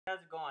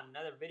How's it going?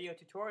 Another video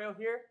tutorial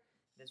here.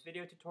 In this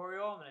video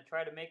tutorial, I'm going to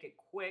try to make it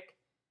quick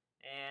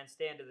and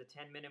stay under the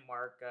 10-minute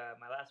mark.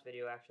 My last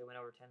video actually went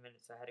over 10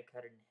 minutes, so I had to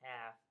cut it in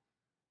half.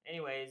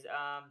 Anyways,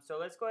 so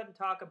let's go ahead and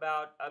talk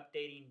about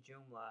updating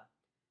Joomla.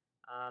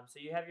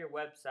 So you have your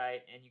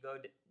website, and you go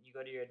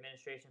to your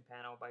administration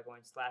panel by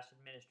going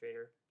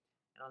 /administrator,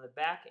 and on the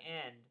back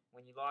end,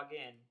 when you log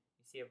in,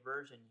 you see a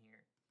version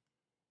here.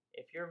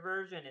 If your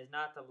version is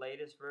not the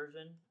latest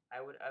version,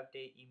 I would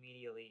update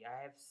immediately.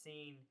 I have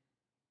seen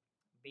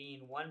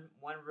being one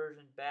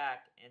version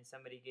back and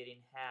somebody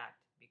getting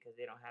hacked because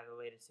they don't have the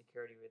latest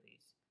security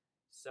release.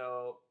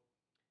 So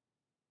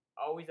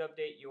always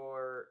update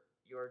your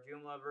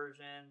Joomla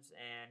versions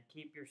and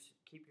keep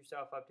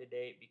yourself up to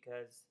date,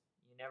 because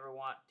you never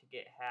want to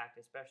get hacked,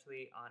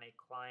 especially on a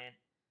client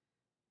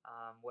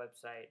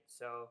website.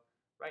 So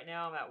right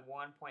now I'm at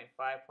 1.5.10.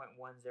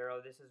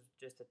 This is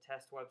just a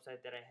test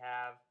website that I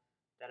have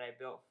that I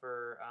built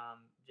for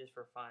just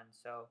for fun.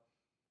 So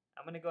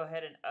I'm going to go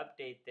ahead and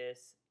update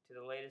this to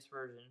the latest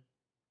version,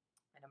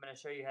 and I'm going to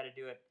show you how to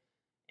do it.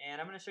 And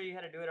I'm going to show you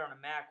how to do it on a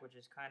Mac, which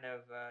is kind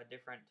of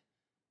different.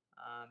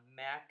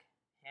 Mac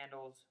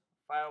handles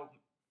file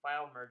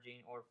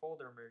merging or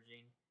folder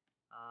merging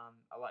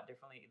a lot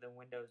differently than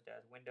Windows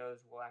does.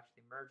 Windows will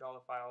actually merge all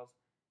the files,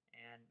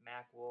 and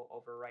Mac will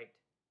overwrite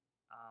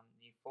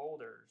the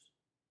folders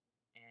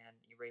and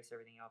erase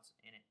everything else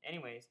in it.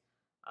 Anyways,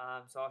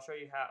 so I'll show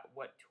you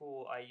what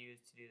tool I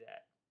use to do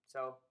that.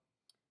 So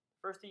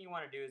first thing you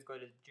want to do is go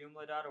to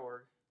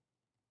joomla.org,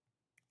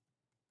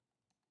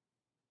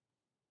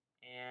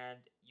 and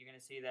you're going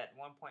to see that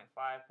 1.5.20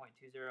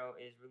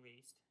 is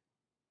released.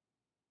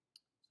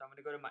 So I'm going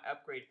to go to my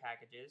upgrade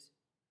packages.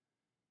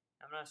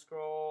 I'm going to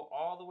scroll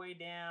all the way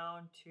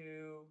down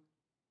to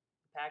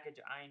the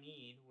package I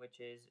need, which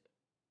is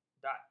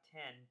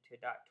 .10 to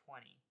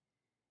 .20.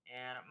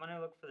 And I'm going to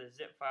look for the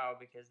zip file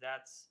because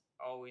that's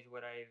always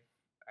what I've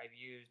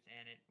used,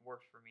 and it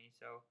works for me.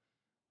 So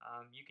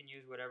you can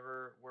use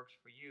whatever works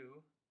for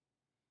you.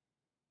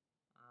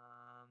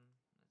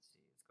 Let's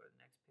see, let's go to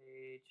the next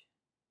page.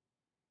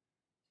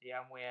 So yeah,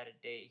 I'm way out of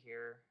date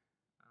here.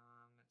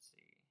 Let's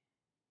see.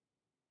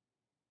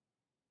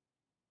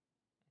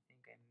 I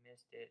think I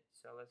missed it,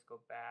 so let's go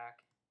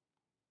back.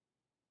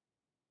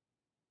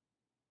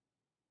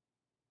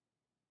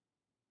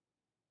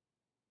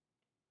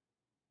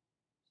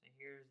 So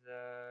here's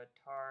the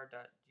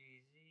tar.gz.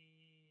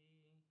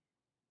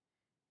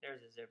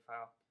 There's the zip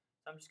file.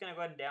 So I'm just going to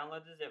go ahead and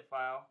download the zip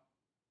file.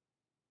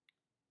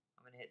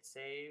 I'm going to hit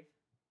save.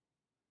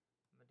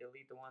 I'm going to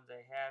delete the ones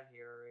I have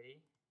here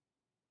already,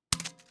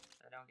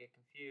 so I don't get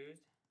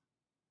confused.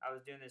 I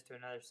was doing this to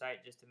another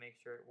site just to make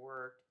sure it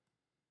worked.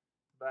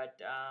 But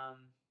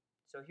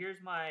so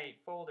here's my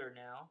folder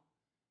now,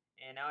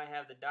 and now I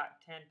have the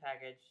 .10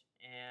 package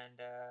and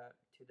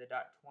to the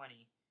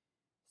 .20.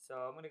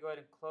 So I'm going to go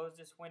ahead and close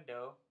this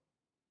window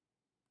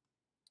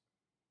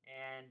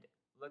and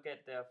look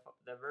at the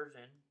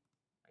version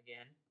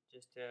again,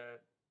 just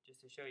to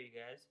show you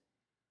guys.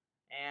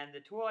 And the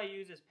tool I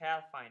use is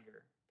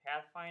Pathfinder.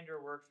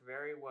 Pathfinder works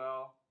very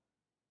well,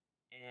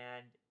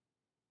 and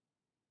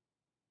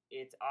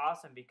it's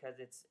awesome because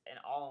it's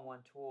an all-in-one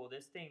tool.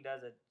 This thing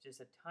does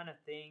just a ton of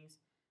things.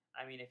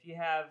 I mean, if you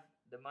have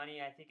the money,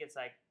 I think it's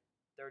like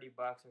 $30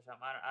 or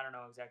something. I don't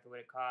know exactly what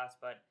it costs,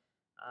 but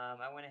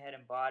I went ahead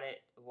and bought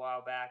it a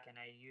while back, and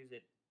I use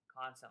it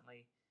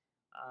constantly.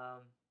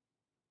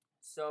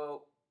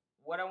 So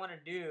what I want to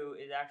do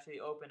is actually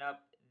open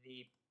up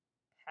the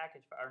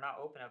package, or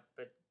not open up,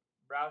 but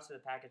browse to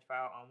the package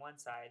file on one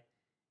side,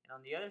 and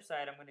on the other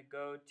side I'm going to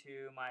go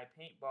to my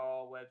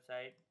paintball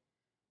website.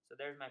 So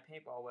there's my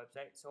paintball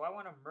website. So I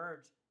want to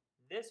merge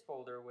this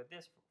folder with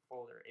this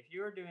folder. If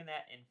you are doing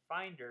that in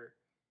Finder,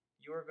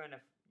 you're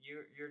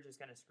just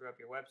gonna screw up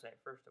your website,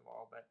 first of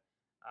all. But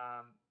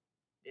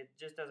it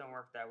just doesn't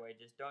work that way.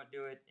 Just don't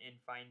do it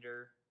in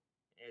Finder.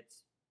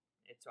 It's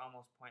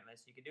almost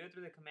pointless. You can do it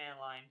through the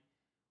command line,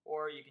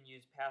 or you can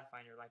use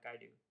Pathfinder like I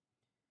do.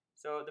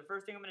 So the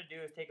first thing I'm going to do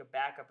is take a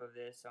backup of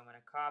this. So I'm going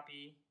to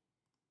copy,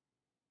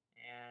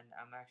 and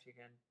I'm actually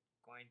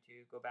going to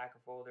go back a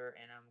folder,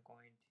 and I'm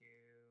going to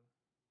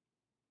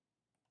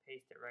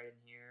paste it right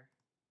in here.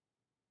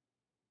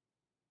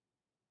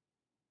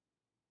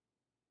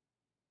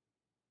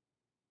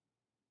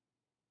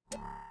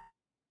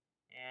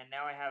 And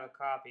now I have a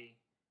copy.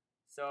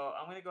 So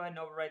I'm going to go ahead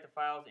and overwrite the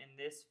files in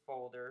this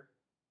folder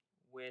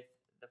with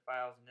the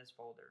files in this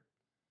folder.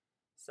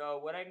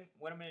 So what I'm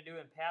going to do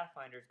in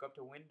Pathfinder is go up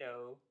to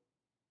Window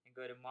and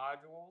go to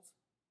Modules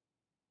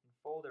and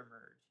Folder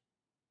Merge.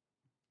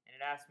 And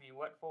it asks me,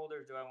 what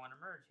folders do I want to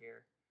merge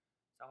here?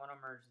 So I want to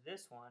merge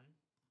this one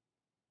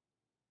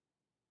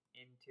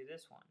into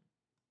this one.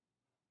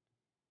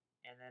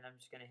 And then I'm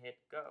just going to hit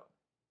Go.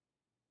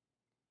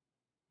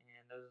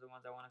 And those are the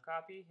ones I want to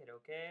copy. Hit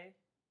OK.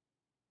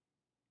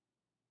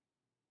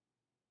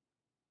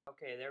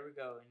 Okay, there we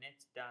go, and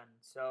it's done.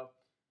 So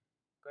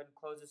go ahead and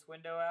close this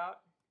window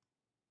out.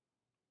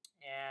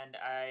 And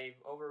I've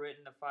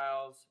overwritten the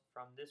files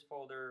from this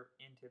folder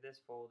into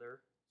this folder,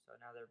 so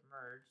now they're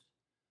merged.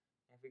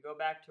 if we go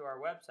back to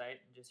our website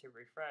and just hit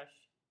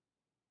refresh,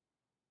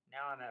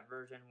 now I'm at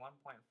version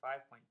 1.5.20,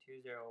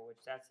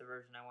 which that's the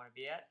version I want to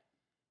be at.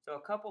 So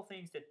a couple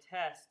things to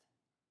test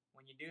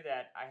when you do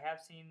that. I have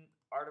seen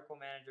Article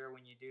Manager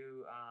when you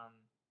go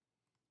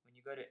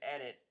to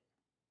edit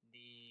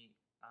the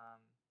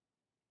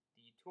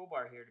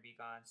toolbar here to be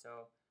gone.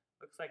 So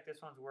looks like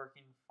this one's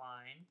working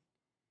fine.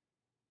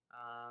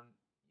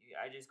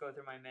 I just go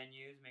through my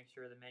menus, make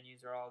sure the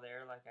menus are all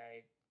there like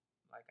I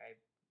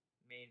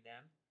made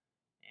them,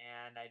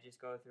 and I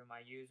just go through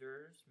my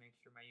users, make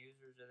sure my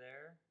users are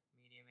there,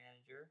 media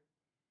manager.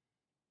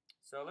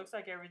 So it looks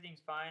like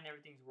everything's fine,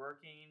 everything's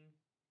working.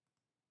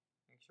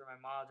 Make sure my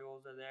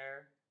modules are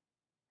there.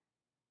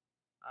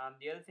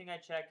 The other thing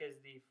I check is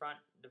the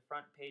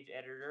front page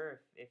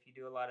editor if you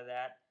do a lot of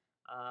that.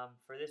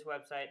 For this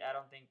website, I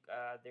don't think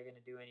they're going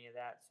to do any of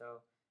that.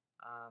 So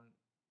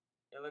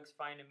it looks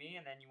fine to me.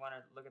 And then you want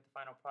to look at the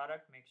final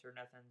product, make sure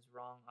nothing's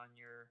wrong on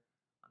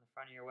the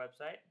front of your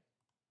website.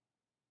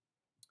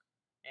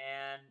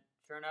 And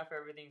sure enough,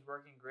 everything's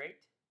working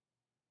great.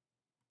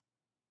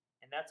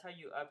 And that's how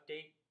you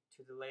update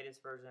to the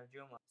latest version of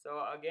Joomla.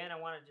 So again, I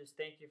want to just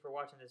thank you for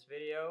watching this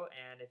video,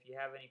 and if you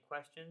have any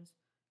questions,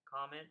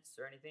 comments,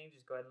 or anything,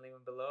 just go ahead and leave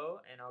them below,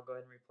 and I'll go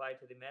ahead and reply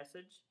to the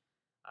message.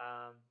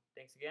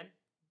 Thanks again.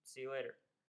 See you later.